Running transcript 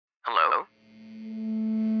Hello?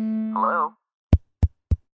 Hello?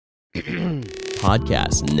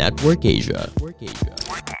 Podcast Network Asia.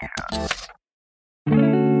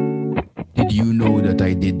 Did you know that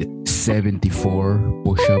I did 74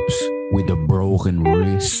 push-ups with a broken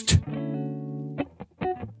wrist?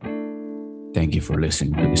 Thank you for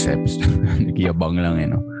listening to this episode. Nakiyabang lang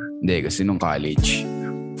no? Hindi, kasi nung college,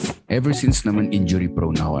 ever since naman injury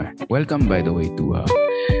prone ako Welcome by the way to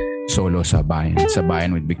Solo Sabayan.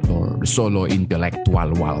 Sabayan with Victor. Solo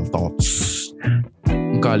intellectual wild thoughts.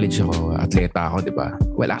 Nung college ako, atleta ako, di ba?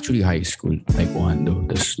 Well, actually high school, taekwondo.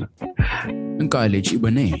 Tapos, nung college, iba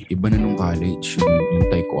na Iba na nung college. Yung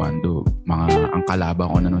taekwondo, ang kalaban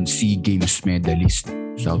ko na nun, SEA Games medalist.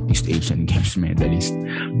 Southeast Asian Games medalist.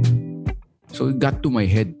 So, it got to my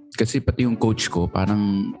head. Kasi pati yung coach ko,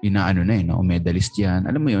 parang inaano na no? Medalist yan.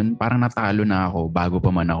 Alam mo yun, parang natalo na ako bago pa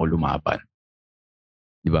man ako lumaban.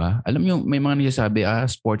 Diba? Alam mo, may mga nagsasabi,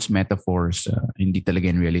 sports metaphors, hindi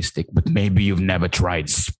talaga realistic. But maybe you've never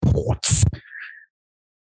tried sports.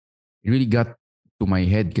 It really got to my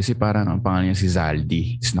head kasi parang ang pangalan niya si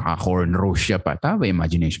Zaldi. Tapos naka-cornrow siya pa. Tama ba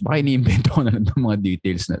imagination? Baka ini-invento ko na lang ng mga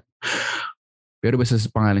details na. Pero basta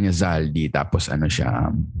sa pangalan niya Zaldi, tapos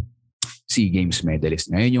siya, SEA Games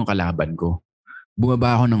medalist. Ngayon yung kalaban ko.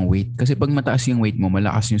 Bumaba ako ng weight. Kasi pag mataas yung weight mo,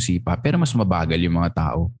 malakas yung sipa. Pero mas mabagal yung mga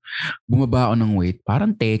tao. Bumaba ako ng weight.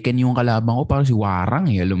 Parang Tekken yung kalaban ko. Parang si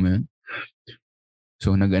Warang alam mo yun.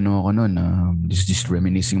 So nag-ano ako nun. Just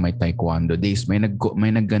reminiscing my taekwondo days. May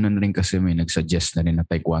nag-ganon rin kasi may nag-suggest na rin na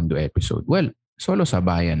taekwondo episode. Well, solo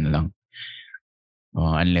sabayan na lang.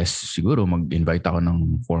 Unless siguro mag-invite ako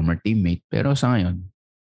ng former teammate. Pero sa ngayon,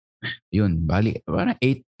 yun, bali, parang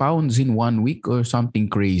 8 pounds in 1 week or something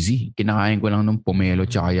crazy. Kinakain ko lang ng pomelo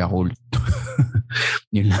tsaka Yakult.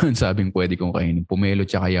 Yun lang sabing pwede kong kainin. Pomelo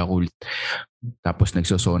tsaka Yakult. Tapos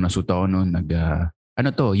nagsosona-suit ako noon.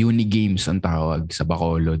 Uni Games ang tawag sa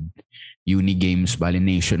Bacolod. Uni Games, bali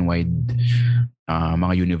nationwide.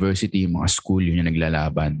 Mga university, mga school, yun yung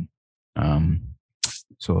naglalaban.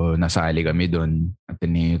 So, nasali kami doon.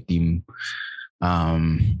 Ateneo team.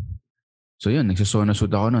 So yun, nagsasona-suit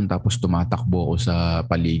ako nun. Tapos tumatakbo ako sa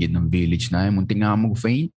paligid ng village na yun. Munting nga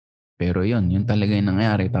mag-faint. Pero yun talaga yung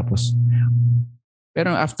nangyari. Tapos,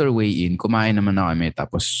 pero after weigh-in, kumain naman na kami.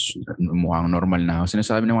 Tapos mukhang normal na ako.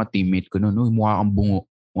 Sinasabi ng mga teammate ko nun, mukha kang bungo.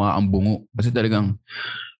 Mukha kang bungo. Kasi talagang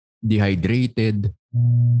dehydrated.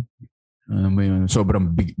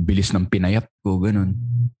 Sobrang bilis ng pinayat ko. Ganun.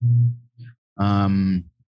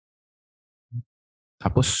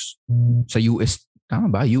 Tapos sa US, tama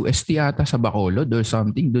ba? UST yata sa Bacolod or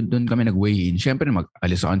something. Doon kami nag-weigh-in. Siyempre,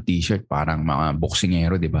 mag-alis ako ng t-shirt. Parang mga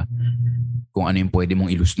boxingero, di ba? Kung ano yung pwede mong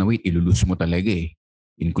ilus na weight, ilulus mo talaga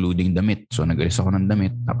including damit. So, nag-alis ako ng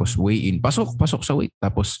damit. Tapos weigh-in. Pasok sa weight.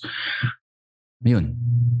 Tapos, ayun.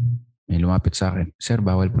 May lumapit sa akin. Sir,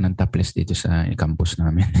 bawal po ng topless dito sa campus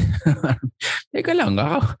namin. Teka lang,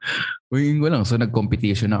 weigh-in ko lang. So,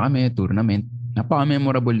 nag-competition na kami, tournament.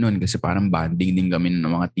 Napaka-memorable nun kasi parang banding din kami ng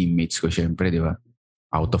mga teammates ko, syempre, di ba?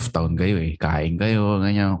 Out of town kayo kain kayo,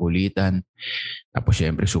 ganyan, kulitan. Tapos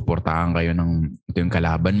syempre, supportahan kayo ng ito yung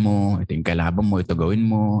kalaban mo, ito gawin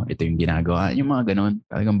mo, ito yung ginagawa, yung mga ganon.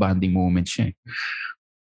 Talagang bonding moments siya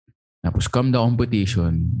Tapos come the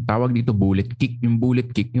competition, tawag dito bullet kick. Yung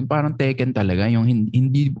bullet kick, yung parang Tekken talaga, yung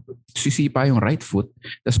hindi sisipa yung right foot,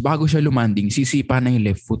 tapos bago siya lumanding, sisipa na yung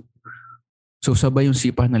left foot. So sabay yung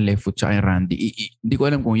sipa ng left foot tsaka yung Randy. Hindi ko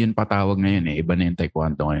alam kung yun patawag ngayon Iba na yung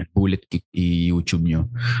taekwondo ngayon. Bullet kick, i-YouTube nyo.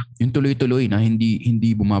 Yung tuloy-tuloy na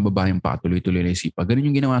hindi bumababa yung pa. Tuloy-tuloy na yung sipa.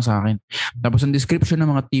 Ganun yung ginawa sa akin. Tapos ang description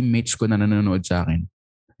ng mga teammates ko na nanonood sa akin,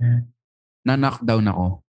 na-knockdown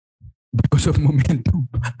ako because of momentum.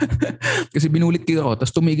 Kasi binulit kick ako,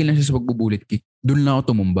 tapos tumigil na siya sa pagbubulit kick. Doon lang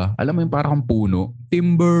ako tumumba. Alam mo yung parang puno,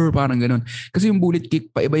 timber, parang ganun. Kasi yung bullet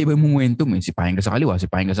kick, paiba-iba yung momentum Sipahin ka sa kaliwa,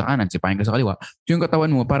 sipahin ka sa kanan, sipahin ka sa kaliwa. So yung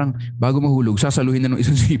katawan mo, parang bago mahulog, sasaluhin na ng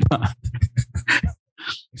isang sipa.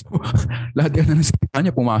 So, lahat yan na ng sipa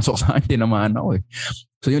niya, pumasok sa akin, tinamaan ako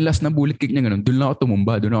So yung last na bullet kick niya ganun, doon lang ako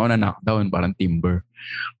tumumba, doon ako na-knockdown, parang timber.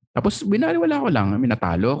 Tapos binaliwala ko lang,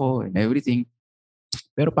 natalo ako and everything.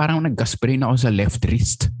 Pero parang nag-gasprain ako sa left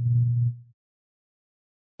wrist.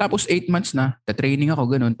 Tapos 8 months na, ta-training ako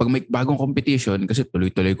ganun. Pag may bagong competition, kasi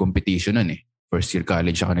tuloy-tuloy competition nun First year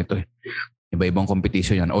college ako nito Iba-ibang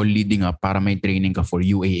competition yan. All leading up para may training ka for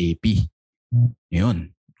UAAP.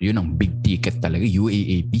 Yun ang big ticket talaga,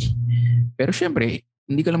 UAAP. Pero syempre,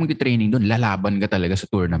 hindi ka lang mag-training doon. Lalaban ka talaga sa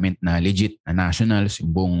tournament na legit, na nationals,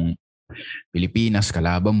 yung buong Pilipinas,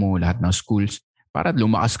 kalaban mo, lahat ng schools, para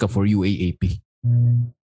lumakas ka for UAAP.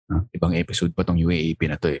 Ibang episode pa tong UAAP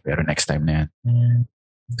na to Pero next time na yan.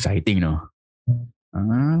 Exciting, no?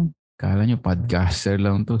 Kala nyo podcaster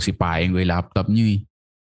lang to. Sipahin ko yung laptop nyo eh.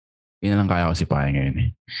 Yun na lang kaya ko sipahin ngayon eh.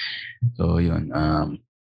 So yun.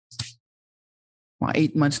 Mga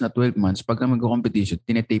 8 months na 12 months, pagka mag-competition,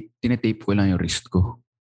 tinetape ko lang yung wrist ko.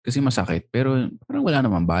 Kasi masakit. Pero parang wala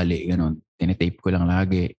naman bali. Ganun. Tinetape ko lang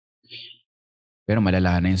lagi. Pero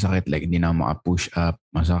malala na yung sakit. Like, hindi na ako maka-push up.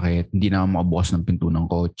 Masakit. Hindi na ako makabukas ng pinto ng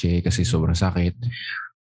kotse kasi sobrang sakit.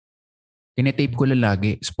 Tinetape ko lang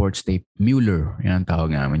lagi. Sports tape. Mueller. Yan ang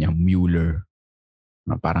tawag namin niya. Mueller.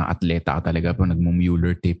 Parang atleta ka talaga pag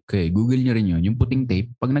nagmo-Mueller tape ka eh. Google nyo rin yun. Yung puting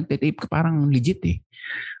tape. Pag nagte-tape ka, parang legit eh.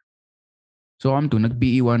 So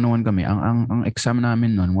nag-PE 101 kami. Ang exam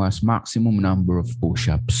namin noon was maximum number of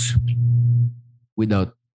push-ups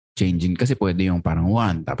without changing. Kasi pwede yung parang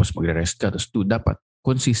 1, tapos magre-rest ka, tapos 2. Dapat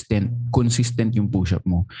consistent yung push-up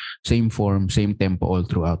mo. Same form, same tempo all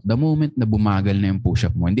throughout. The moment na bumagal na yung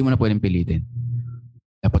push-up mo, hindi mo na pwedeng pilitin.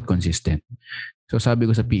 Dapat consistent. So sabi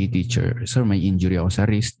ko sa PE teacher, sir, may injury ako sa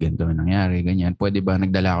wrist, ganito nangyari, ganyan. Pwede ba,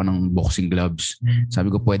 nagdala ako ng boxing gloves.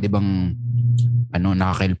 Sabi ko, pwede bang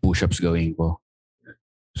nakakil push-ups gawin ko?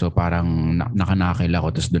 So parang nakanakil ako,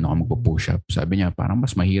 tapos doon ako magpo-push-up. Sabi niya, parang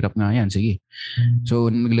mas mahirap nga yan, sige.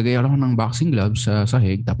 So naglagay ako ng boxing gloves sa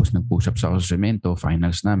sahig, tapos nag-push-ups ako sa semento,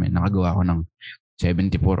 finals namin. Nakagawa ako ng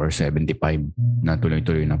 74 or 75 na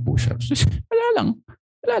tuloy-tuloy na push-ups. Wala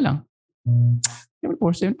lang.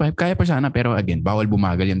 74, 75, kaya pa sana, pero again, bawal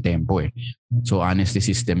bumagal yung tempo eh. So honesty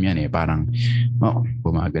system yan eh, parang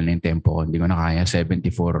bumagal na yung tempo ko, hindi ko na kaya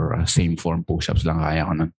 74 same form push-ups lang kaya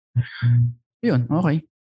ko nun. Yun, okay.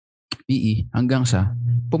 PE, hanggang sa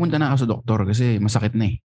pumunta na ako sa doktor kasi masakit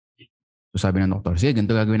na eh. So sabi ng doktor, sige,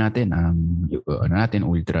 ganito gagawin natin.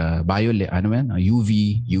 Ultraviolet,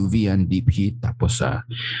 UV yan, deep heat, tapos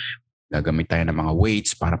gagamit tayo ng mga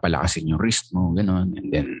weights para palakasin yung wrist mo, gano'n.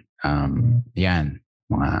 And then,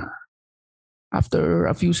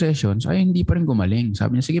 after a few sessions, ay hindi pa rin gumaling.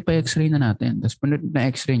 Sabi niya, sige pa x-ray na natin. Tapos pag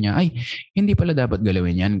na-x-ray niya, ay hindi pala dapat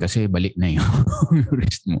galawin yan kasi balik na yung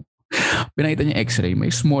wrist mo. Pinakita niya x-ray,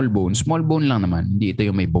 may small bone lang naman. Hindi ito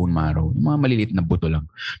yung may bone marrow. Yung mga maliliit na buto lang.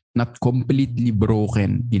 Not completely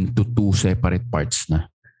broken into 2 separate parts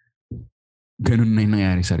na. Ganun na yung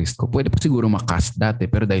nangyari sa wrist ko. Pwede pa siguro makast dati,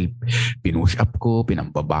 pero dahil pinush up ko,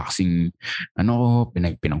 pinampaboxing,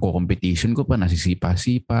 pinangko-competition ko pa,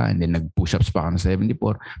 nasisipa-sipa, and then nag-push ups pa ako na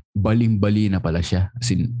 74, baling-bali na pala siya.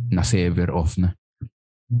 As in, na-sever off na.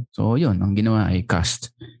 So, yun, ang ginawa ay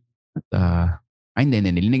cast. At,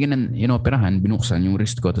 linagyan ng inoperahan, binuksan yung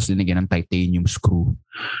wrist ko, tapos linagyan ng titanium screw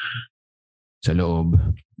sa loob.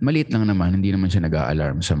 Maliit lang naman, hindi naman siya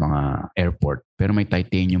nag-a-alarm sa mga airport. Pero may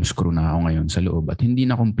titanium screw na ako ngayon sa loob at hindi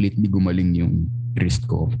na completely gumaling yung wrist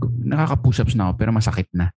ko. Nakaka-push-ups na ako pero masakit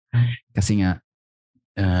na. Kasi nga,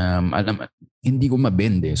 hindi ko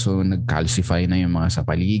mabend eh. So nag-calcify na yung mga sa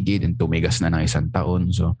paligid and tumigas na ng 1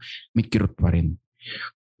 taon. So may kirot pa rin.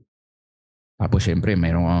 Tapos syempre,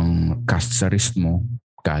 mayroong ang cast sa wrist mo.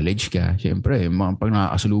 College ka, syempre, pag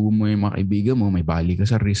nakakasalubong mo yung mga kaibigan mo, may bali ka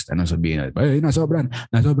sa wrist, anong sabihin natin? Ay, nasobran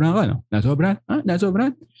ka, no?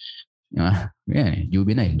 Nasobran? Yan,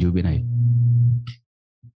 juvenile.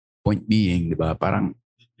 Point being, di ba, parang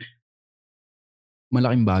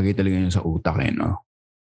malaking bagay talaga yun sa utak no?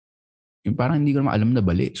 Yung parang hindi ko naman alam na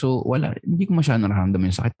bali. So, hindi ko masyadong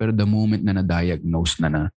nararamdaman yung sakit, pero the moment na na-diagnose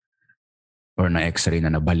na or na x-ray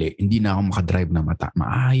na nabali, hindi na ako makadrive na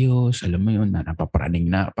maayos, alam mo yun, na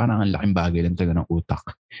napapraning na, parang ang laking bagay lang talaga ng utak.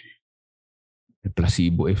 May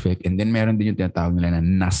placebo effect. And then meron din yung tinatawag nila na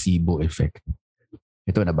nocebo effect.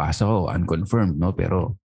 Ito, nabasa ko, unconfirmed, no?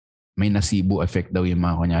 Pero may nocebo effect daw yung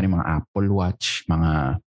mga Apple Watch,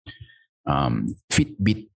 mga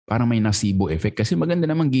Fitbit, parang may nocebo effect. Kasi maganda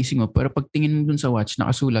naman gising mo, pero pag tingin mo dun sa watch,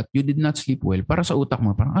 nakasulat, you did not sleep well, para sa utak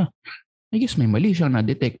mo, parang, I guess may mali siyang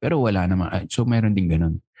na-detect pero wala naman. So meron din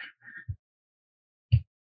ganun.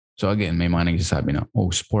 So again, may mga nagsasabi na,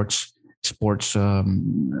 sports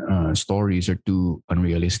stories are too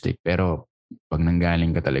unrealistic. Pero pag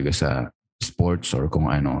nanggaling ka talaga sa sports or kung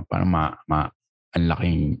ano, parang ang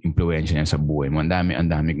laking impluwensya niya sa buhay mo. Ang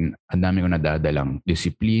dami ko nadadalang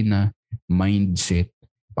disiplina, mindset,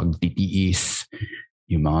 pagtitiis,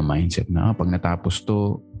 yung mga mindset na pag natapos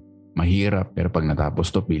to, mahirap, pero pag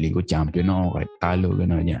natapos to, feeling ko champion ako, kahit talo,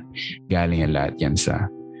 gano'n yan. Galing yan lahat yan sa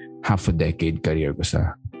half a decade career ko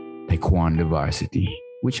sa Taekwondo Varsity,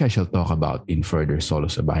 which I shall talk about in further Solo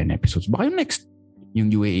Sabayan episodes. Baka yung next,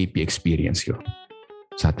 yung UAAP experience ko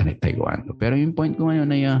sa Taekwondo. Pero yung point ko ngayon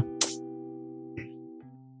ay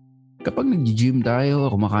kapag nag-gym tayo,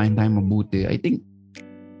 kumakain tayo mabuti, I think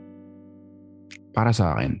para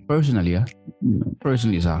sa akin, personally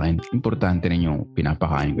sa akin, importante rin yung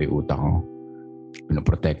pinapakain ko yung utak ko.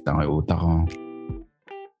 Pinoprotekta ko yung utak ko.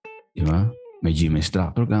 Di ba? May gym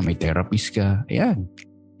instructor ka, may therapist ka. Ayan.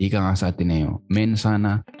 Di ka nga sa Ateneo. Men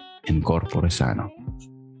sana and corpore sano.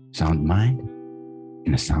 Sound mind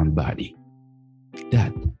and a sound body.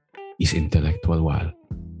 That is intellectual wall.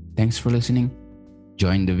 Thanks for listening.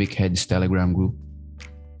 Join the Vic Heads Telegram group.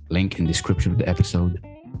 Link in description of the episode.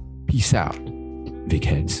 Peace out, Vic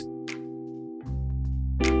Heads.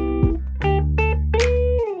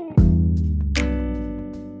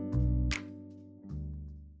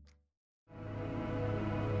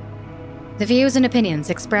 The views and opinions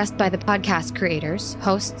expressed by the podcast creators,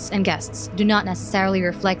 hosts, and guests do not necessarily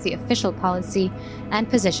reflect the official policy and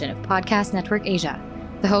position of Podcast Network Asia,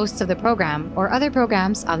 the hosts of the program, or other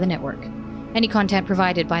programs of the network. Any content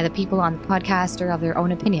provided by the people on the podcast are of their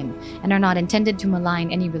own opinion and are not intended to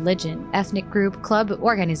malign any religion, ethnic group, club,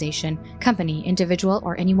 organization, company, individual,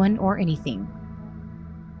 or anyone or anything.